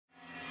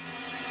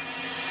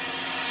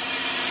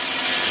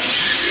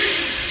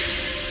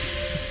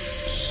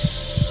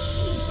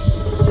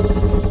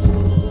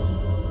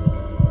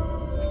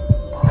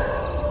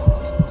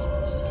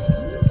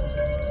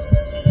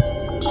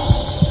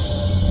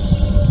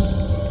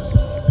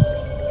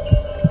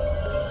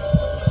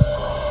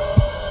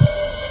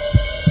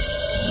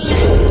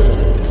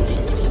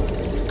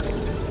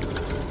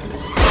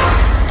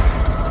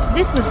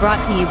This was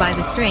brought to you by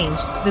the strange,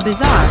 the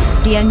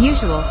bizarre, the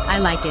unusual, I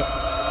like it.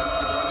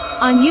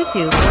 On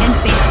YouTube and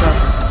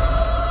Facebook.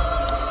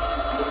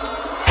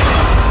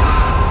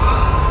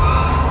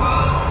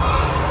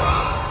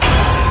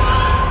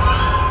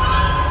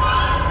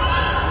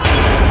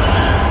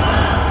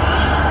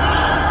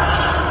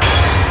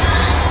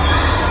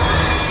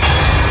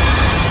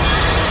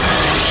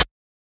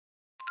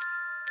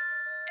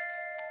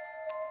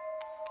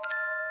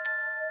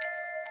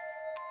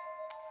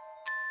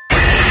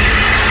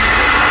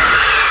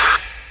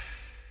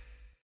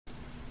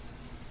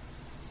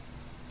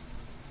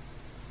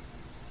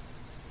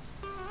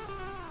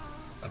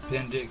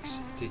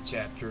 Appendix to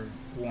Chapter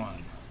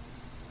 1.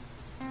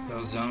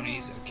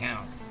 Belzoni's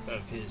account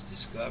of his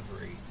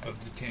discovery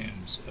of the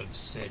tombs of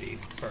Seti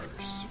I.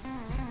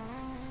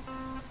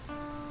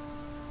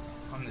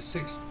 On the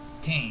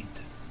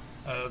 16th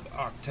of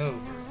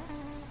October,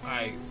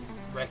 I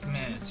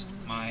recommenced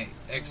my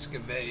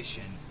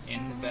excavation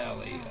in the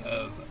valley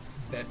of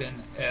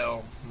Beben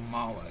el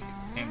Malik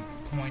and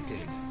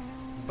pointed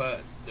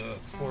but the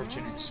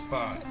fortunate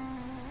spot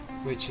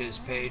which has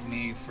paid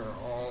me for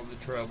all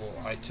the trouble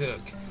I took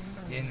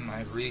in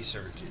my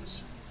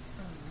researches.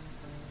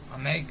 I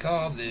may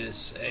call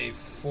this a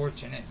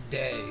fortunate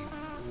day,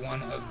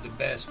 one of the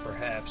best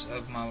perhaps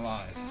of my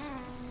life.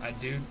 I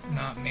do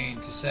not mean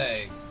to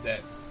say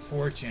that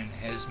fortune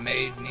has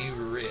made me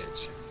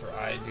rich, for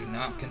I do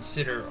not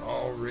consider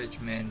all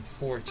rich men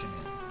fortunate,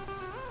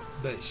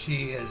 but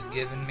she has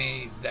given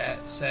me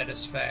that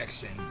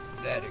satisfaction,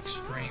 that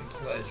extreme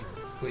pleasure,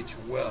 which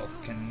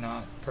wealth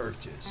cannot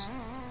purchase.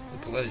 The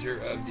pleasure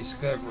of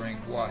discovering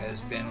what has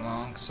been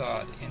long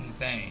sought in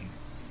vain,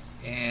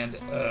 and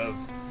of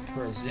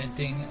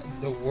presenting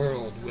the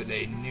world with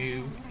a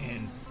new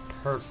and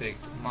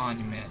perfect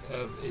monument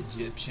of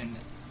Egyptian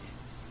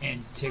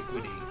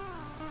antiquity,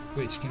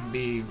 which can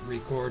be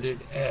recorded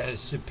as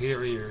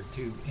superior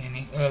to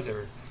any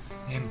other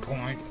in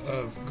point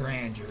of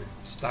grandeur,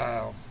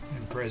 style,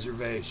 and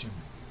preservation,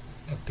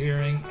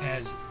 appearing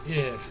as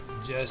if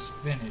just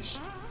finished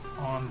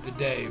on the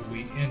day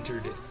we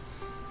entered it.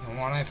 And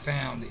what I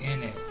found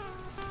in it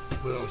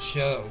will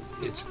show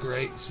its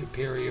great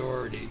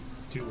superiority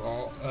to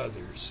all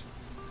others.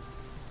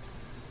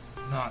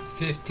 Not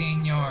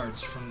 15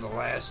 yards from the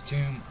last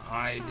tomb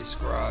I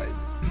described,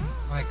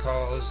 I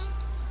caused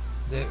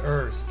the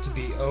earth to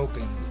be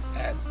opened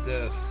at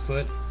the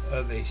foot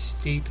of a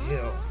steep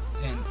hill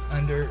and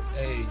under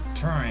a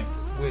torrent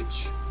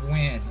which,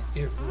 when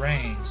it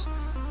rains,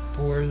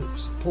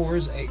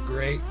 pours a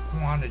great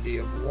quantity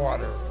of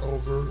water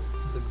over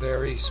the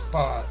very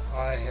spot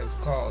I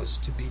have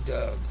caused to be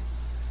dug.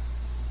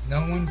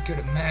 No one could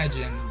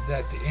imagine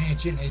that the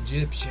ancient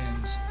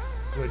Egyptians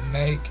would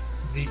make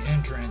the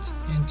entrance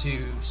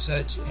into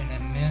such an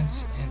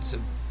immense and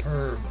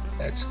superb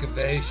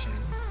excavation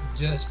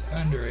just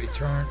under a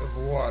torrent of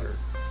water,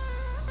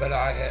 but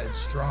I had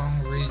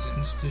strong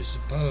reasons to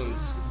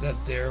suppose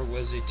that there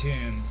was a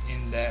tomb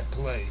in that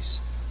place,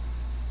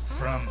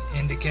 from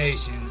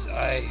indications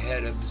I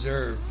had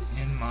observed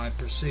in my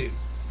pursuit.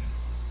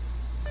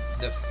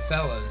 The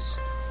fellows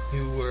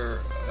who were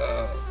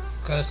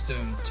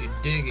accustomed to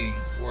digging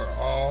were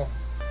all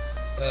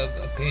of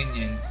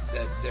opinion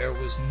that there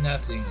was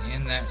nothing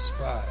in that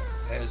spot,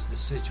 as the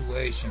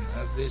situation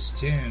of this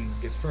tomb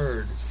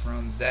differed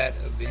from that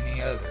of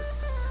any other.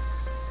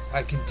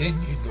 I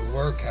continued the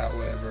work,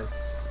 however,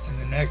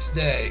 and the next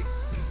day,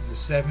 the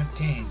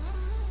 17th,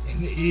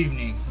 in the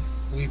evening,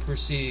 we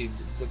perceived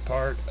the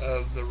part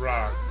of the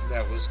rock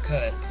that was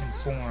cut and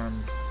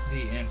formed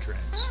the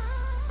entrance.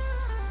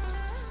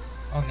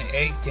 On the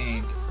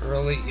 18th,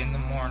 early in the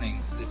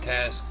morning, the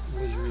task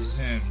was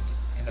resumed,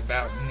 and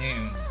about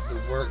noon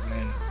the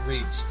workmen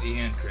reached the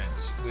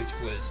entrance, which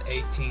was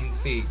 18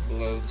 feet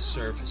below the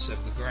surface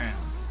of the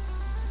ground.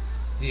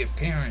 The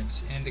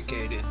appearance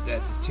indicated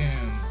that the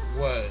tomb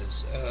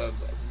was of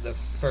the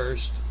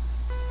first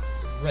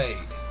rate,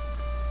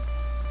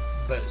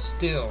 but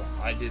still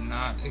I did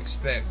not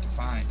expect to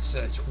find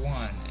such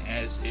one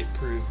as it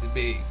proved to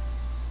be.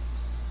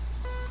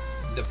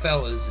 The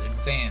fellows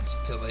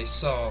advanced till they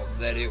saw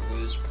that it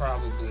was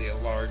probably a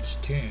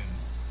large tomb.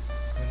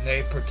 When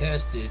they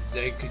protested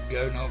they could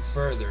go no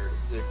further,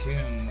 the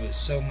tomb was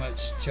so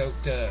much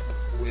choked up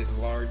with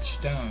large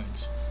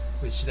stones,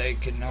 which they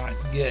could not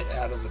get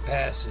out of the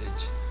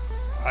passage.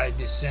 I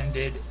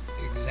descended,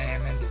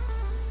 examined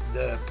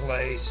the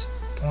place,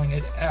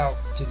 pointed out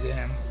to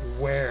them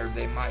where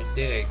they might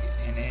dig,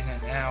 and in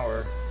an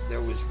hour there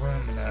was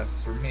room enough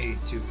for me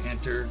to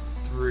enter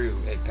through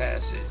a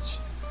passage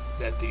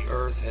that the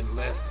earth had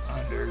left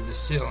under the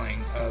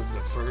ceiling of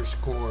the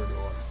first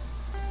corridor,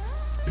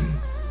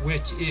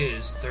 which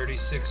is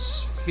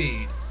 36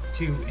 feet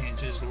 2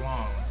 inches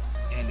long,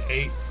 and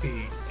 8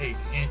 feet 8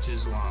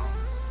 inches long,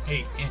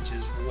 8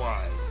 inches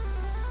wide,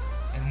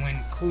 and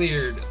when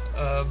cleared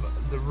of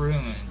the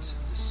ruins,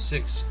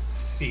 6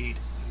 feet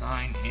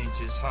 9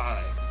 inches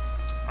high.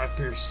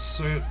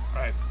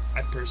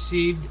 I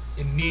perceived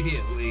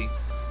immediately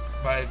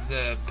by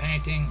the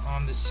painting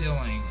on the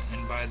ceiling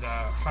and by the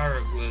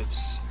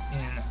hieroglyphs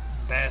in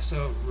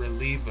basso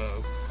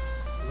relievo,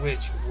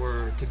 which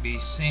were to be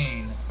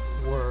seen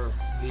were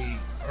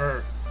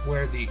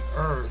where the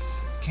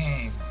earth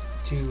came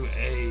to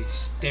a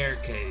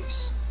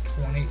staircase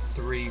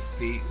 23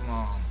 feet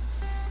long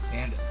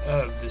and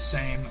of the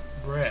same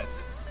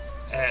breadth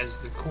as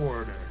the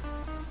corridor.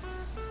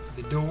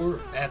 The door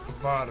at the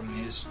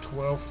bottom is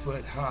 12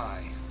 foot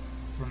high.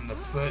 From the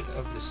foot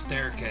of the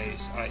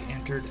staircase I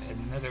entered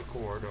another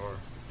corridor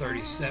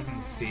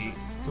 37 feet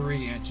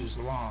 3 inches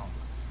long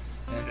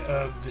and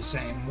of the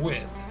same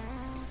width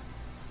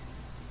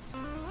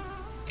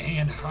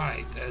and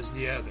height as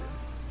the other,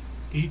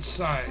 each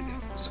side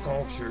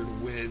sculptured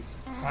with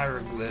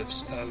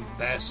hieroglyphs of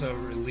basso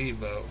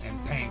relievo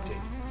and painted.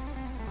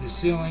 The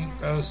ceiling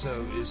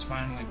also is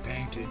finely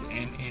painted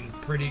and in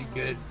pretty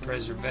good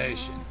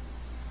preservation.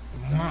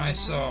 The more I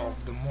saw,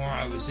 the more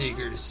I was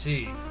eager to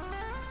see,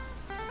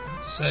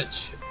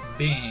 such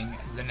being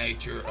the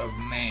nature of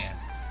man.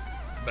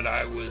 But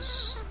I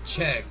was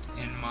checked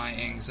in my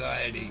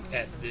anxiety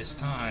at this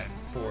time,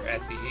 for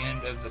at the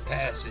end of the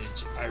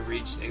passage I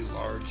reached a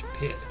large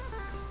pit,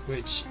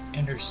 which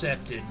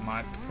intercepted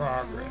my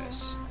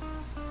progress.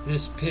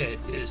 This pit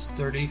is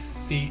 30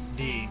 feet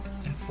deep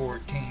and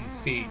 14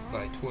 feet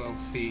by 12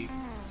 feet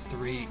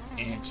 3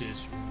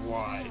 inches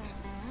wide.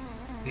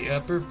 The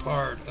upper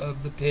part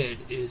of the pit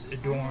is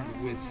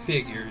adorned with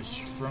figures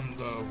from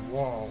the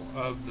wall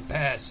of the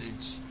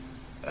passage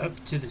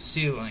up to the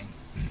ceiling.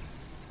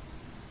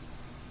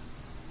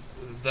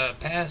 The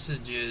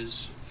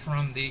passages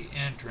from the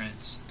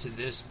entrance to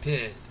this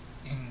pit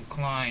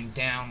incline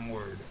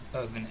downward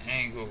of an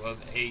angle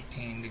of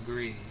 18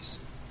 degrees.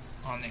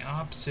 On the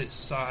opposite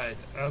side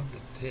of the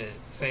pit,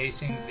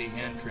 facing the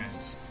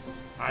entrance,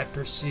 I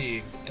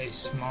perceived a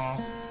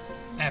small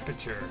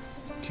aperture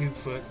 2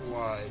 foot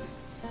wide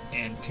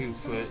and 2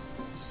 foot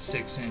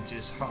 6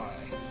 inches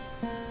high,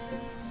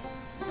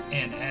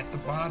 and at the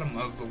bottom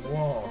of the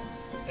wall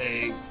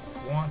a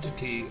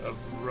quantity of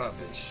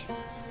rubbish.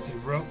 A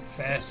rope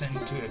fastened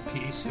to a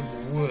piece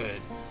of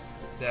wood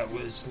that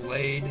was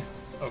laid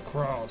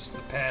across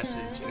the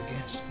passage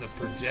against the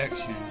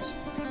projections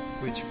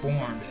which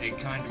formed a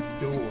kind of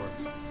door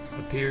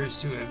appears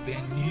to have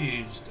been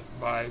used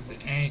by the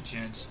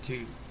ancients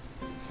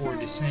for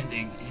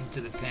descending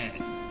into the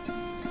pit,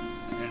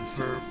 and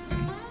for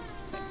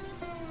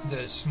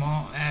the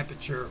small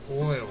aperture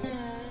oil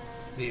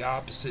the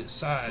opposite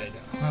side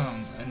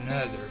hung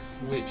another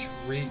which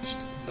reached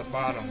the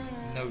bottom,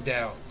 no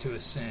doubt to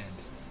ascend.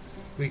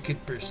 We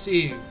could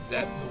perceive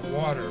that the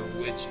water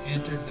which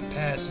entered the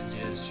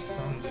passages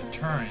from the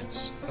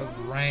torrents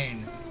of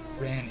rain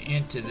ran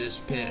into this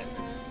pit,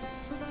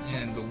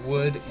 and the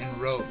wood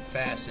and rope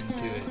fastened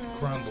to it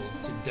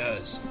crumbled to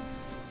dust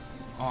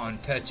on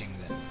touching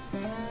them.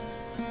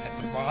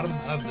 At the bottom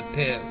of the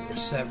pit were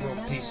several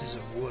pieces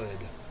of wood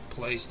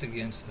placed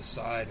against the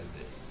side of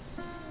it.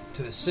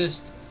 To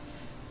assist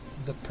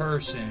the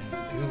person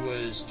who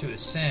was to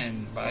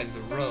ascend by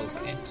the rope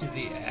into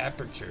the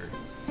aperture,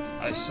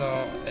 I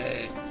saw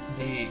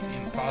the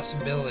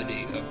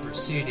impossibility of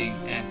proceeding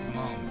at the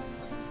moment.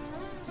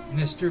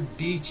 Mr.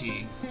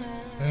 Beechey,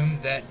 whom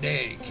that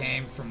day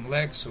came from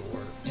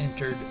Lexor,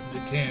 entered the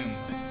tomb,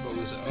 but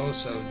was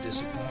also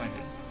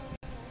disappointed.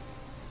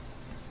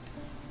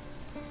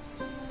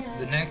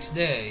 The next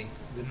day,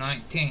 the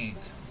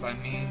 19th, by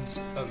means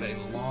of a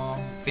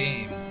long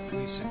beam,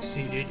 we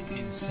succeeded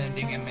in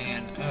sending a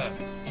man up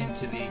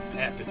into the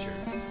aperture,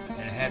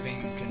 and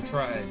having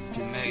contrived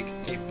to make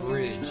a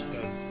bridge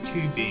of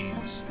 2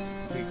 beams,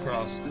 we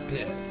crossed the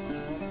pit.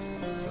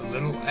 The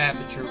little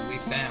aperture we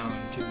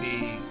found to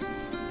be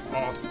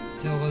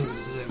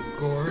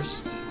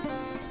Altilzagorst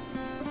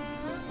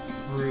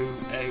through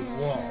a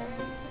wall,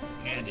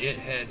 and it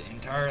had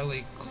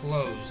entirely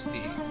closed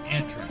the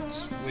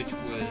entrance, which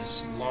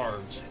was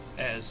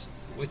as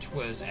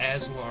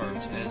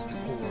large as the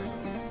corridor.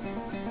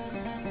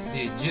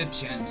 The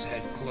Egyptians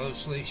had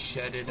closely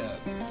shut it up,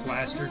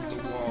 plastered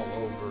the wall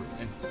over,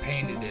 and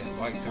painted it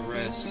like the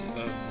rest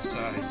of the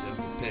sides of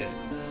the pit,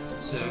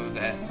 so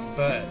that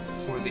but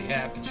for the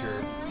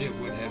aperture it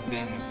would have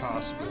been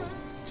impossible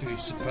to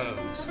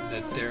suppose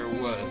that there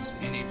was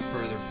any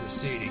further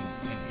proceeding,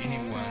 and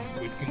anyone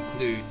would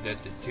conclude that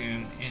the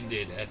tomb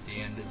ended at the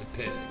end of the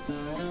pit.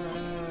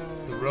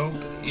 The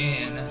rope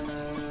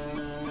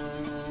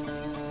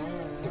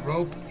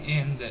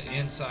in the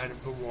inside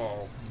of the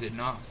wall did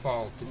not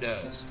fall to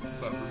dust,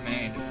 but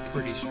remained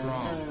pretty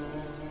strong,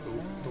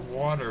 the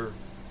water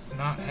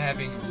not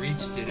having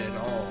reached it at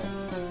all,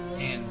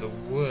 and the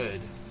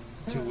wood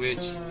to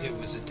which it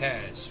was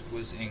attached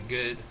was in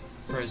good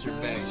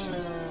preservation.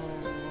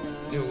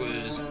 It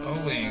was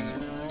owing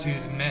to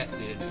the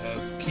method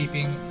of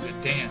keeping the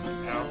damp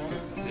out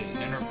of the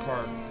inner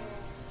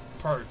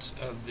parts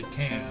of the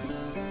tomb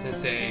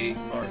that they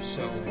are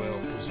so well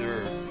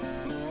preserved.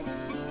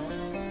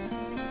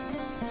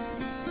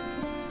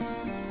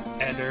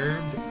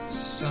 Adhered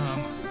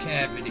some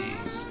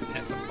cavities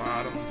at the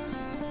bottom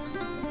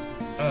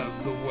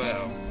of the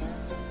well,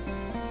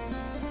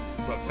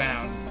 but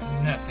found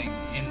nothing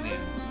in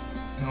them.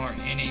 nor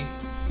any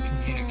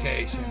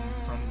communication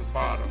from the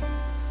bottom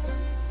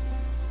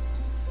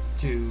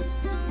to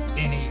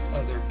any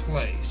other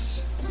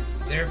place.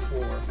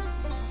 Therefore,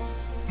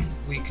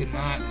 we could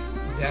not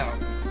doubt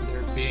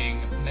their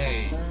being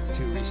made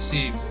to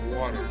receive the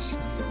waters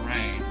from the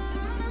rain,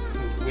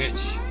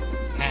 which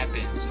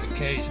happens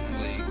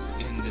occasionally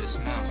in this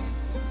mountain.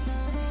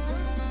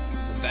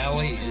 The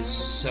valley is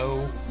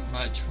so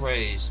much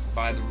raised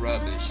by the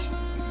rubbish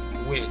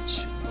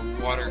which the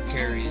water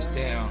carries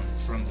down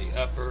from the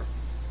upper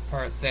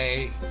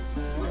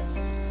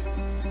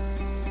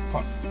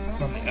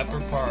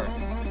part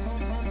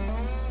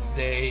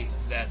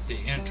that the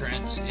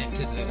entrance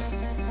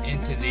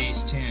into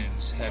these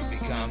tombs have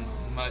become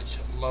much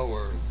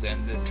lower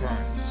than the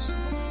turns.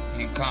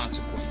 In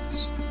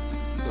consequence,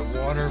 the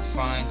water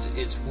finds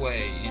its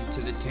way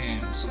into the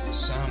tombs,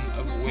 some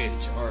of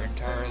which are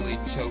entirely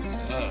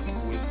choked up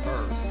with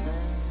earth.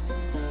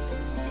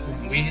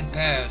 When we had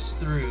passed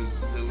through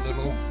the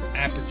little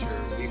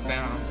aperture, we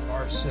found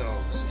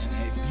ourselves in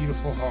a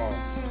beautiful hall,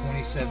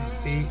 27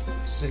 feet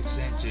 6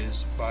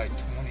 inches by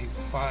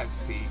 25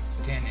 feet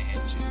 10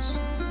 inches,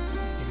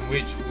 in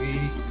which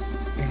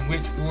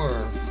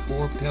were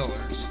 4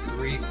 pillars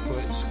 3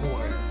 foot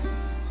square.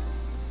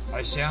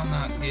 I shall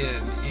not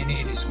give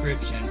any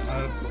description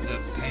of the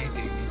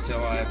painting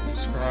until I have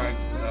described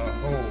the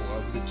whole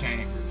of the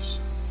chambers.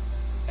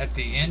 At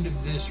the end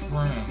of this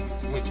room,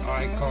 which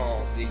I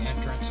call the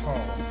entrance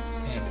hall,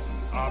 and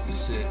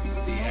opposite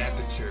the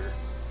aperture,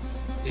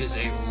 is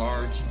a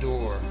large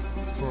door,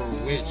 for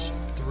which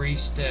 3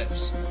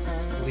 steps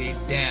lead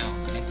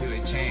down into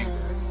a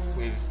chamber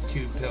with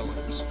 2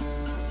 pillars.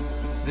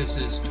 This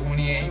is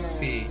 28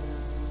 feet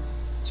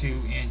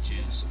 2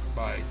 inches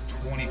by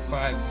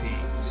 25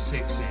 feet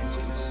 6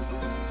 inches.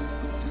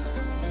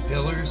 The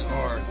pillars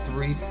are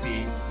 3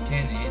 feet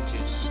 10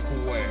 inches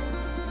square.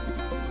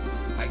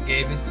 I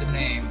gave it the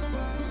name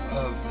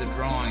of the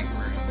drawing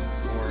room,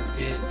 for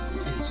it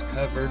is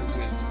covered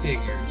with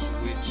figures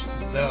which,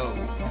 though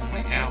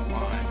only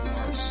outline,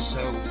 are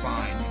so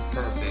fine and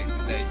perfect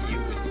that you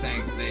would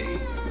think they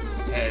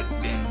had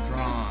been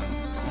drawn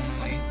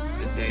only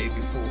the day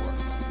before.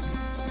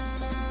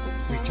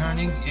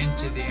 Returning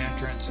into the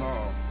entrance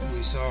hall,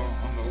 we saw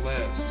on the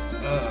left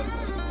of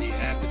the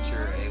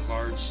aperture a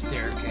large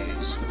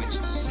staircase which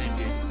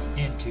descended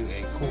into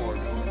a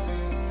corridor.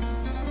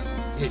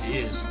 It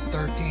is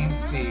 13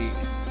 feet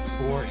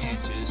 4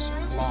 inches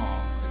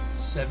long,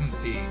 7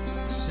 feet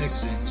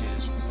 6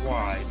 inches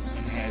wide,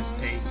 and has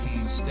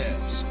 18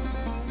 steps.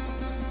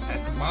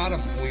 At the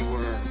bottom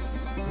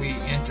we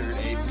entered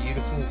a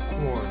beautiful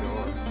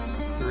corridor,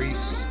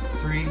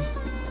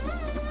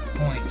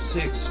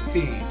 3.6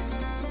 feet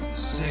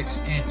 6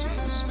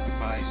 inches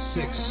by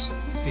 6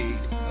 feet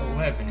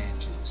 11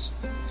 inches.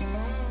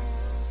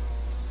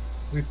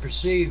 We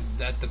perceived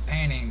that the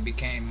painting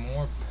became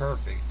more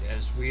perfect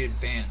as we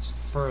advanced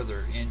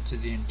further into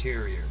the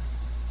interior.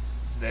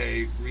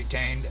 They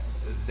retained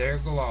their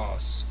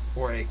gloss,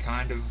 or a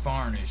kind of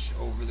varnish,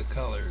 over the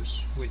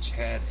colors, which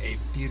had a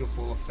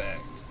beautiful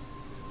effect.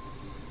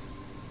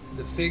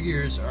 The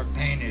figures are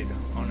painted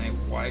on a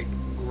white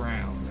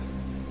ground.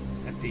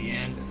 At the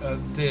end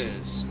of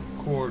this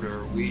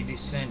corridor we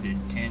descended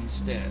 10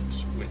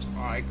 steps, which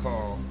I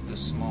call the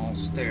small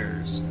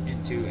stairs,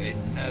 into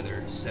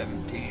another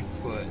 17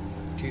 foot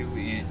 2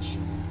 inch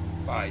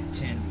by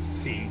 10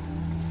 feet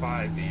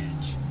 5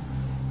 inch.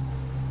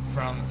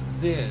 From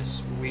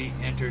this we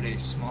entered a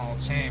small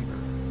chamber,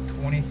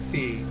 20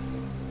 feet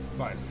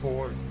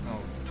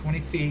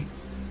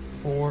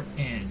 4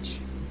 inch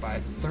by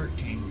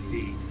 13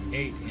 feet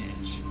 8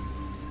 inch,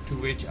 to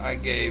which I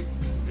gave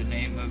the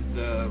name of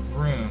the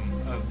room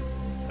of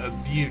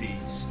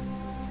beauties,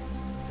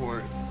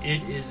 for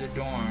it is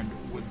adorned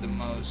with the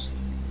most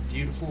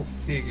beautiful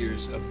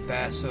figures of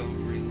basso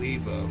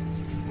relievo,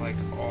 like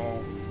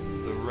all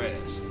the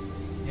rest,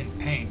 and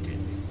painted.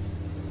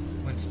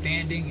 When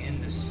standing in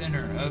the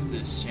center of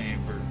this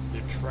chamber,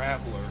 the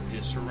traveler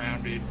is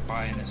surrounded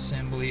by an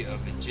assembly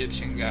of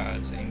Egyptian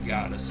gods and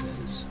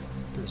goddesses.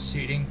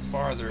 Proceeding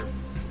farther,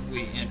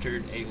 we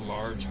entered a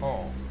large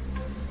hall,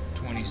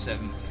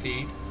 27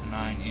 feet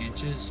 9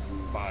 inches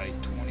by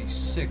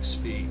 26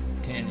 feet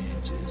 10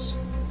 inches.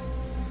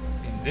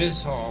 In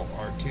this hall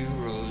are 2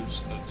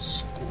 rows of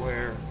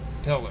square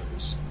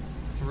pillars,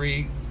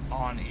 3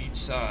 on each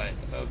side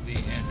of the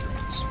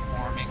entrance,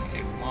 forming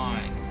a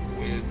line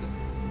with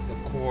the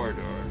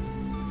corridor.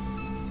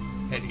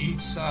 At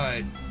each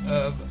side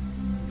of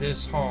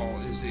this hall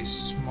is a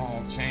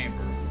small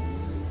chamber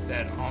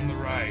that on the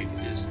right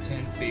is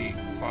 10 feet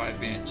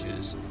 5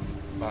 inches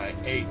by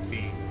 8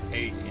 feet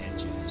 8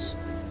 inches.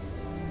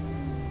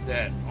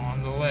 That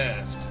on the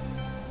left,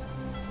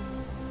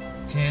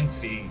 10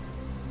 feet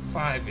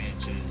 5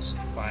 inches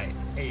by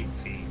 8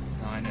 feet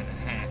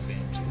 9.5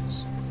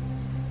 inches.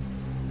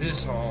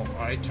 This hall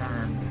I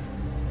termed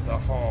the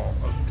Hall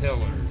of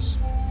Pillars.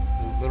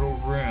 The little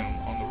room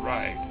on the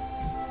right,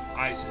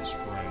 Isis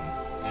room,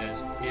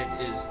 as it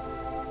is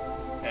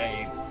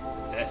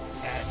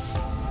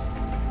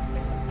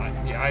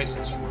the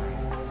Isis room,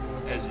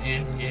 as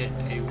in it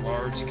a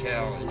large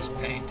cow is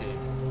painted,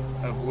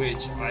 of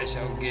which I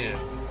shall give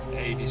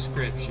a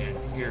description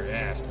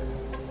hereafter.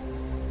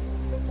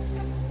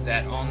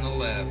 That on the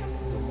left,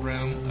 the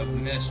room of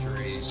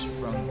mysteries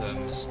from the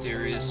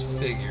mysterious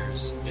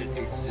figures it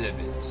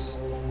exhibits.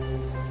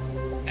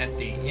 At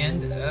the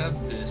end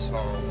of this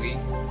hall we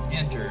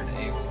entered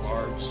a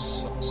large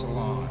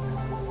salon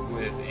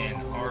with an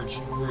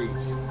arched roof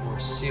or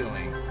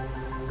ceiling,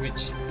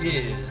 which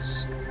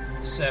is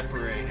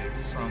separated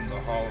from the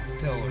hall of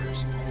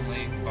pillars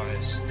only by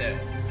a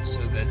step, so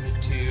that the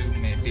two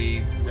may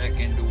be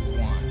reckoned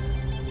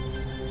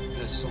one.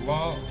 The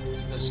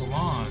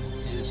salon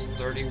is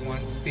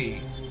 31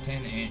 feet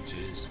 10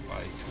 inches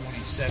by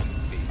 27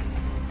 feet.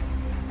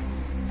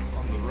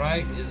 On the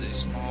right is a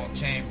small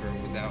chamber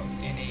without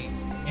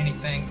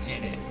anything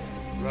in it,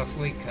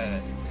 roughly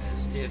cut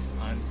as if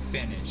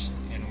unfinished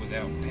and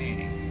without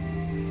painting.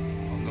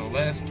 On the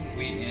left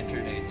we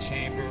entered a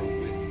chamber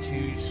with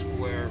two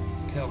square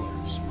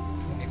pillars,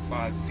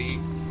 25 feet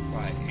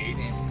by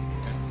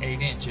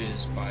 8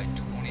 inches by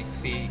 20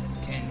 feet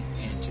 10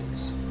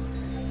 inches.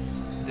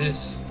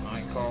 This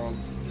I called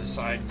the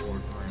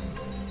sideboard room,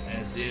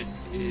 as it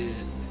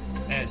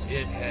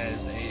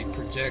has a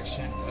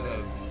projection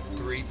of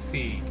 3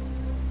 feet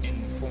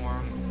in the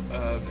form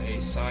of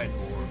a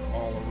sideboard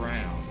all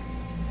around,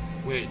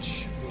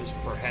 which was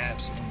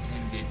perhaps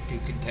intended to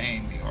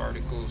contain the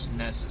articles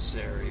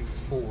necessary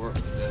for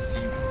the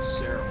funeral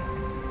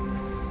ceremony.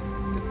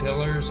 The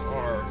pillars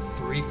are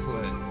 3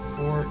 foot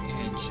 4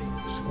 inch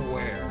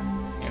square,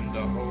 and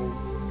the whole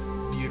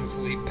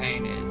beautifully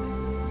painted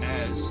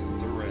as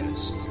the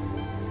rest.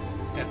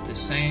 At the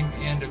same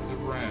end of the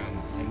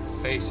room,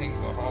 and facing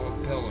the hall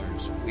of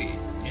pillars, we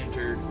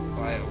entered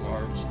by a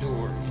large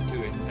door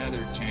into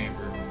another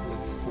chamber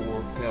with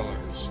 4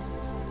 pillars,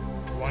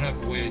 one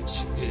of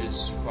which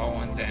is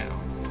fallen down.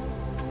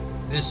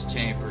 This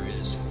chamber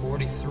is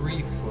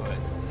 43 foot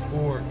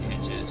 4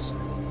 inches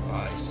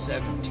by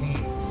 17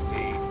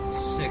 feet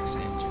 6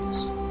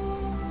 inches.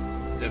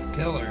 The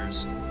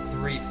pillars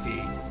 3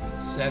 feet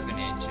 7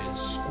 inches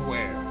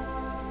square.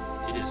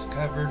 It is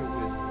covered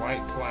with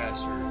white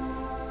plaster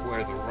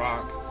where the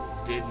rock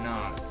did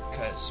not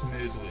cut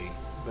smoothly,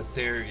 but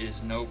there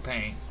is no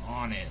paint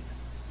on it.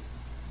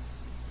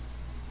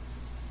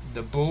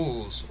 The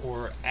bulls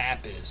or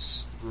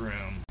apis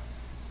room,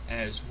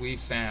 as we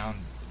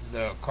found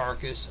the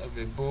carcass of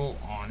a bull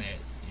on it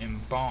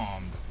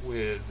embalmed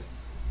with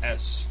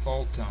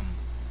asphaltum,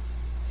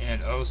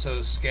 and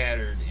also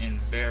scattered in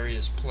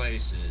various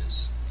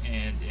places,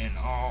 and in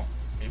all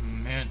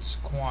immense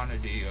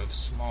quantity of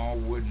small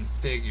wooden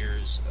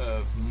figures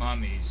of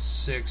mummies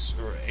 6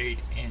 or 8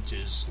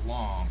 inches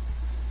long,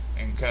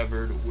 and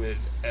covered with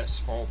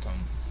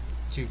asphaltum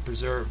to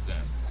preserve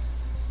them.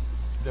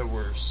 There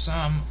were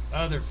some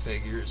other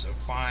figures of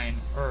fine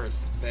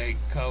earth,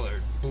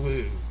 baked-colored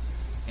blue,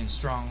 and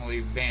strongly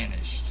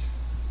varnished.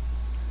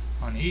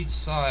 On each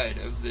side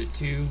of the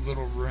 2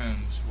 little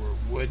rooms were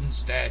wooden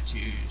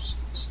statues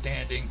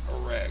standing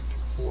erect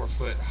 4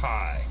 foot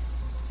high,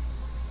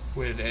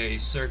 with a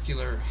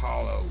circular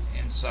hollow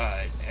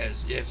inside,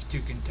 as if to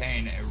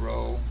contain a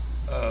roll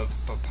of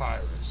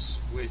papyrus,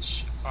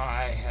 which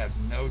I have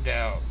no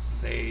doubt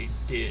they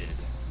did.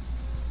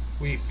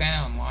 We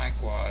found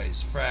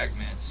likewise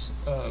fragments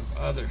of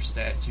other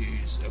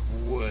statues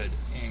of wood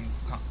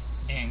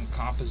in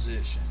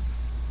composition.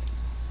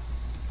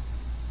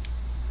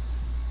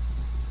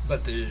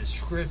 But the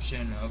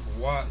description of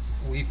what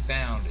we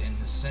found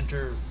in the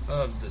center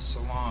of the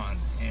salon,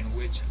 and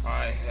which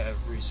I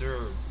have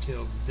reserved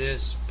till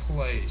this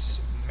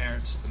place,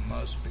 merits the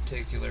most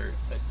particular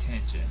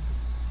attention,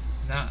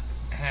 not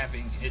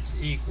having its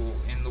equal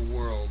in the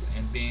world,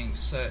 and being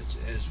such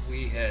as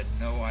we had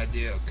no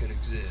idea could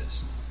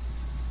exist.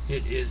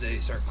 It is a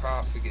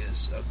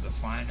sarcophagus of the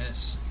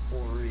finest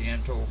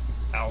oriental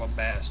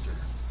alabaster,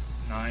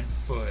 9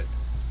 foot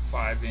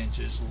 5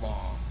 inches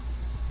long,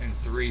 and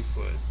 3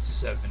 foot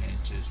 7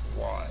 inches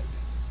wide.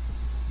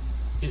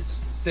 Its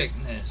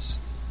thickness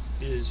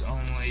is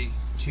only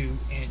 2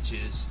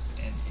 inches,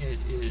 and it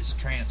is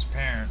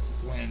transparent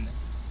when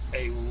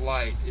a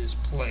light is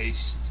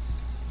placed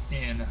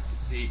in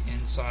the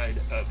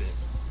inside of it.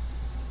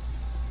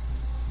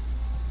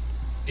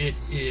 It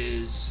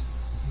is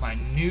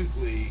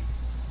minutely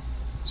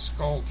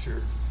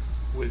sculptured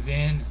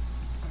within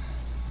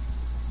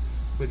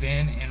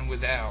and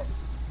without,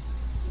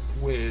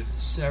 with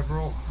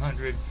several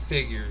hundred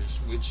figures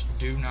which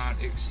do not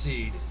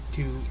exceed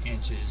 2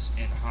 inches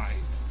in height,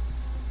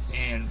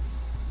 and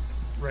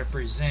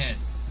represent,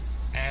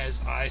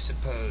 as I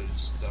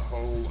suppose, the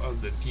whole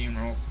of the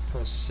funeral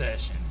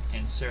procession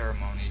and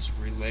ceremonies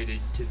related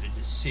to the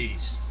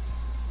deceased,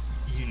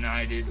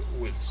 united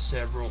with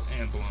several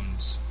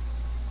emblems.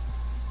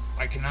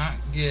 I cannot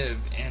give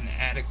an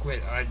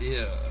adequate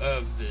idea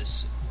of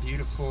this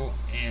beautiful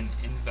and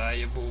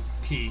invaluable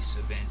piece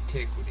of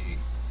antiquity,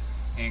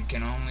 and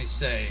can only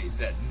say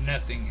that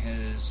nothing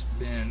has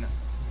been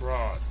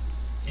brought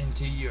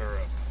into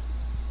Europe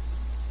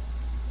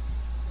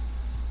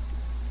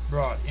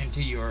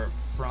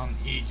from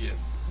Egypt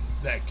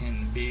that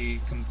can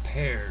be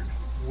compared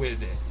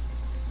with it.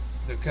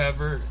 The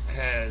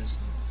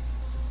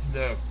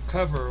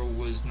cover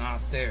was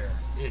not there.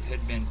 It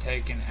had been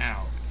taken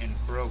out and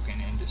broken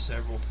into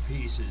several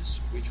pieces,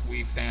 which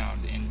we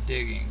found in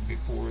digging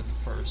before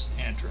the first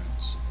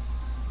entrance.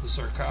 The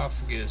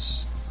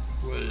sarcophagus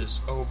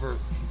was over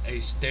a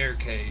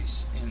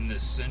staircase in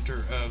the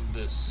center of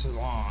the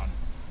salon,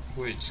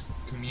 which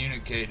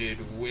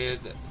communicated with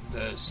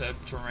the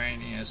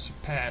subterraneous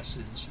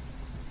passage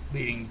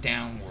leading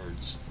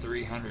downwards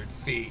 300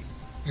 feet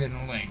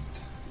in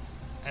length.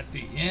 At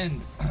the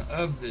end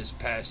of this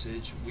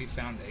passage we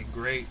found a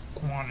great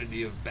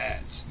quantity of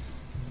bat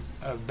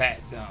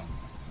dung,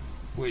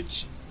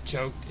 which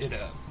choked it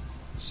up,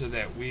 so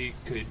that we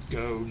could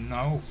go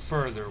no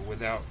further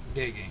without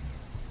digging.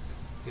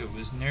 It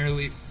was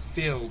nearly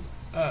filled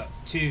up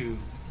too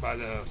by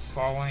the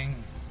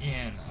falling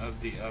in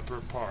of the upper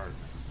part.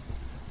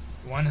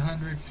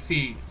 100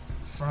 feet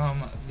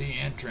from the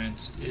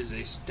entrance is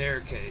a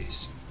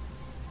staircase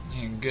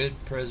in good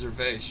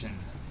preservation,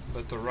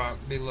 but the rock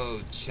below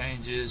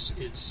changes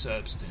its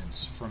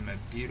substance from a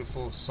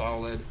beautiful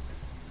solid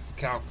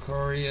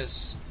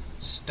calcareous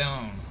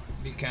stone,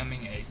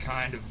 becoming a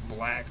kind of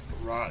black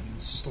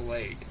rotten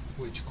slate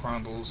which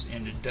crumbles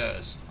into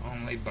dust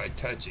only by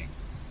touching.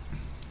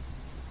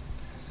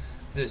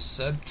 This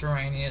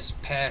subterraneous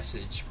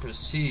passage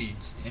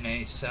proceeds in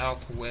a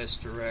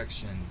southwest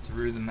direction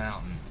through the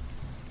mountain.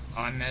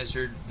 I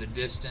measured the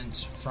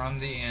distance from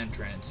the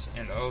entrance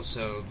and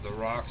also the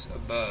rocks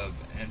above,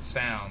 and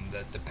found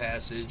that the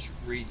passage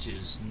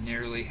reaches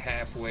nearly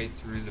halfway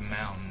through the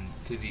mountain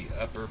to the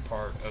upper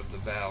part of the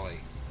valley.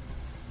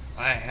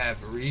 I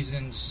have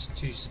reasons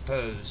to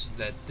suppose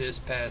that this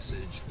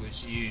passage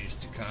was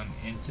used to come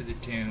into the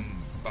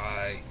tomb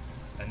by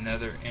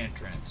another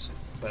entrance,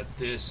 but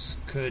this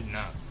could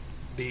not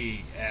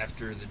be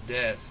after the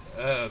death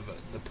of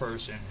the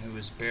person who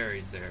was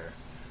buried there.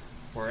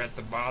 For at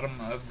the bottom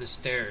of the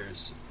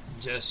stairs,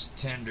 just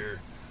tender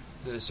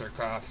the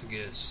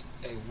sarcophagus,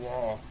 a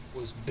wall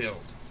was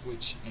built,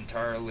 which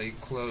entirely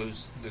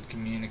closed the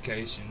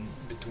communication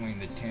between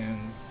the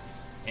tomb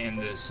and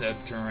the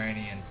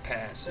subterranean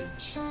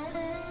passage.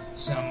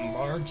 Some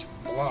large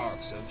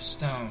blocks of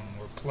stone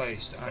were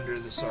placed under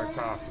the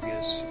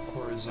sarcophagus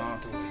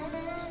horizontally,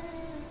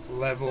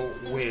 level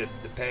with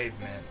the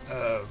pavement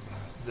of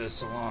the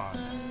salon,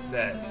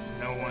 that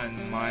no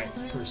one might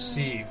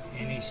perceive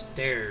any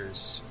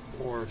stairs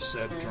or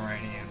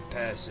subterranean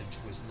passage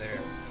was there.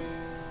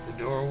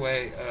 The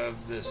doorway of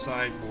the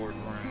sideboard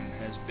room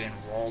has been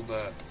walled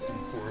up and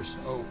forced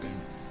open,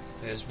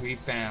 as we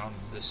found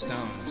the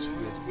stones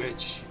with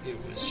which it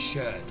was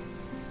shut,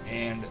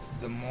 and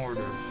the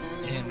mortar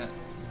in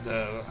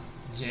the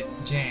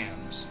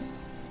jambs.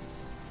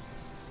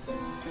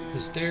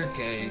 The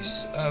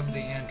staircase of the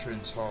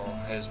entrance hall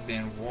has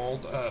been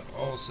walled up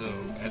also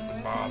at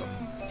the bottom,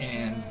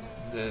 and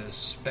the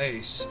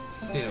space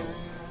filled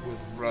with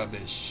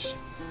rubbish,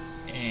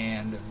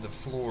 and the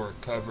floor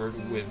covered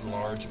with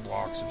large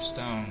blocks of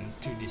stone,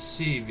 to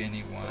deceive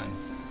anyone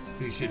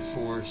who should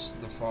force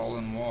the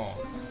fallen wall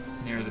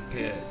near the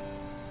pit,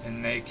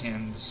 and make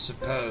him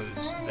suppose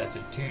that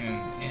the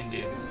tomb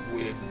ended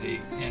with the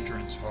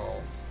entrance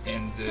hall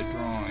and the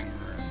drawing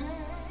room.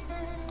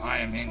 I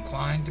am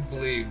inclined to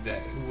believe that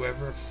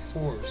whoever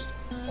forced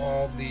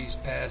all these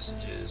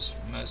passages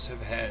must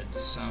have had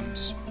some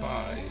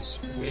spies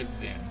with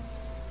them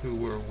who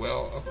were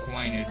well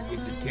acquainted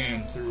with the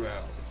tomb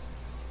throughout.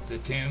 The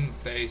tomb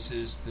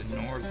faces the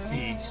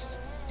northeast,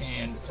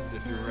 and the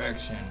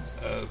direction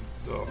of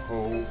the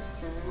whole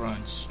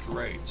runs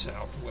straight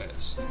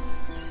southwest.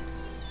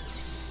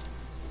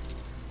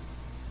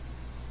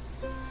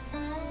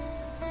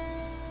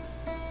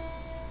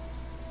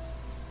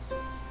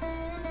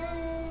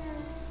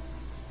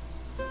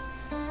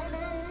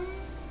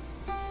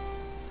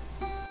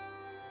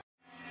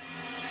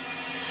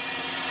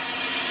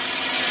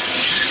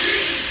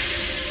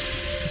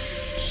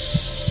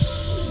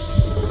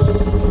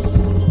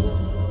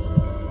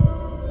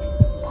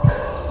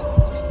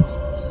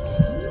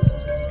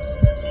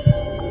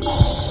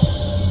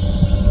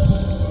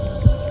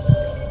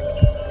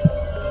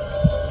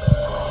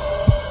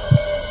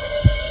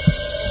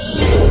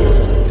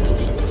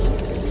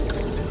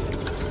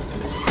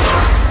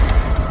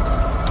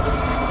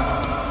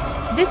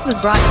 This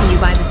was brought to you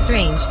by The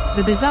Strange,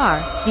 The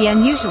Bizarre, The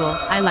Unusual,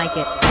 I Like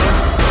It,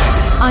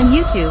 on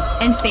YouTube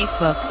and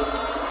Facebook.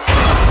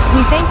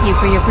 We thank you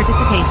for your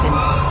participation.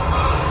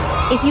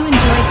 If you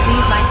enjoyed,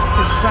 please like,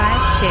 subscribe,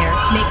 share,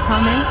 make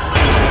comments.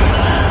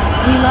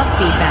 We love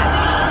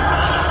feedback.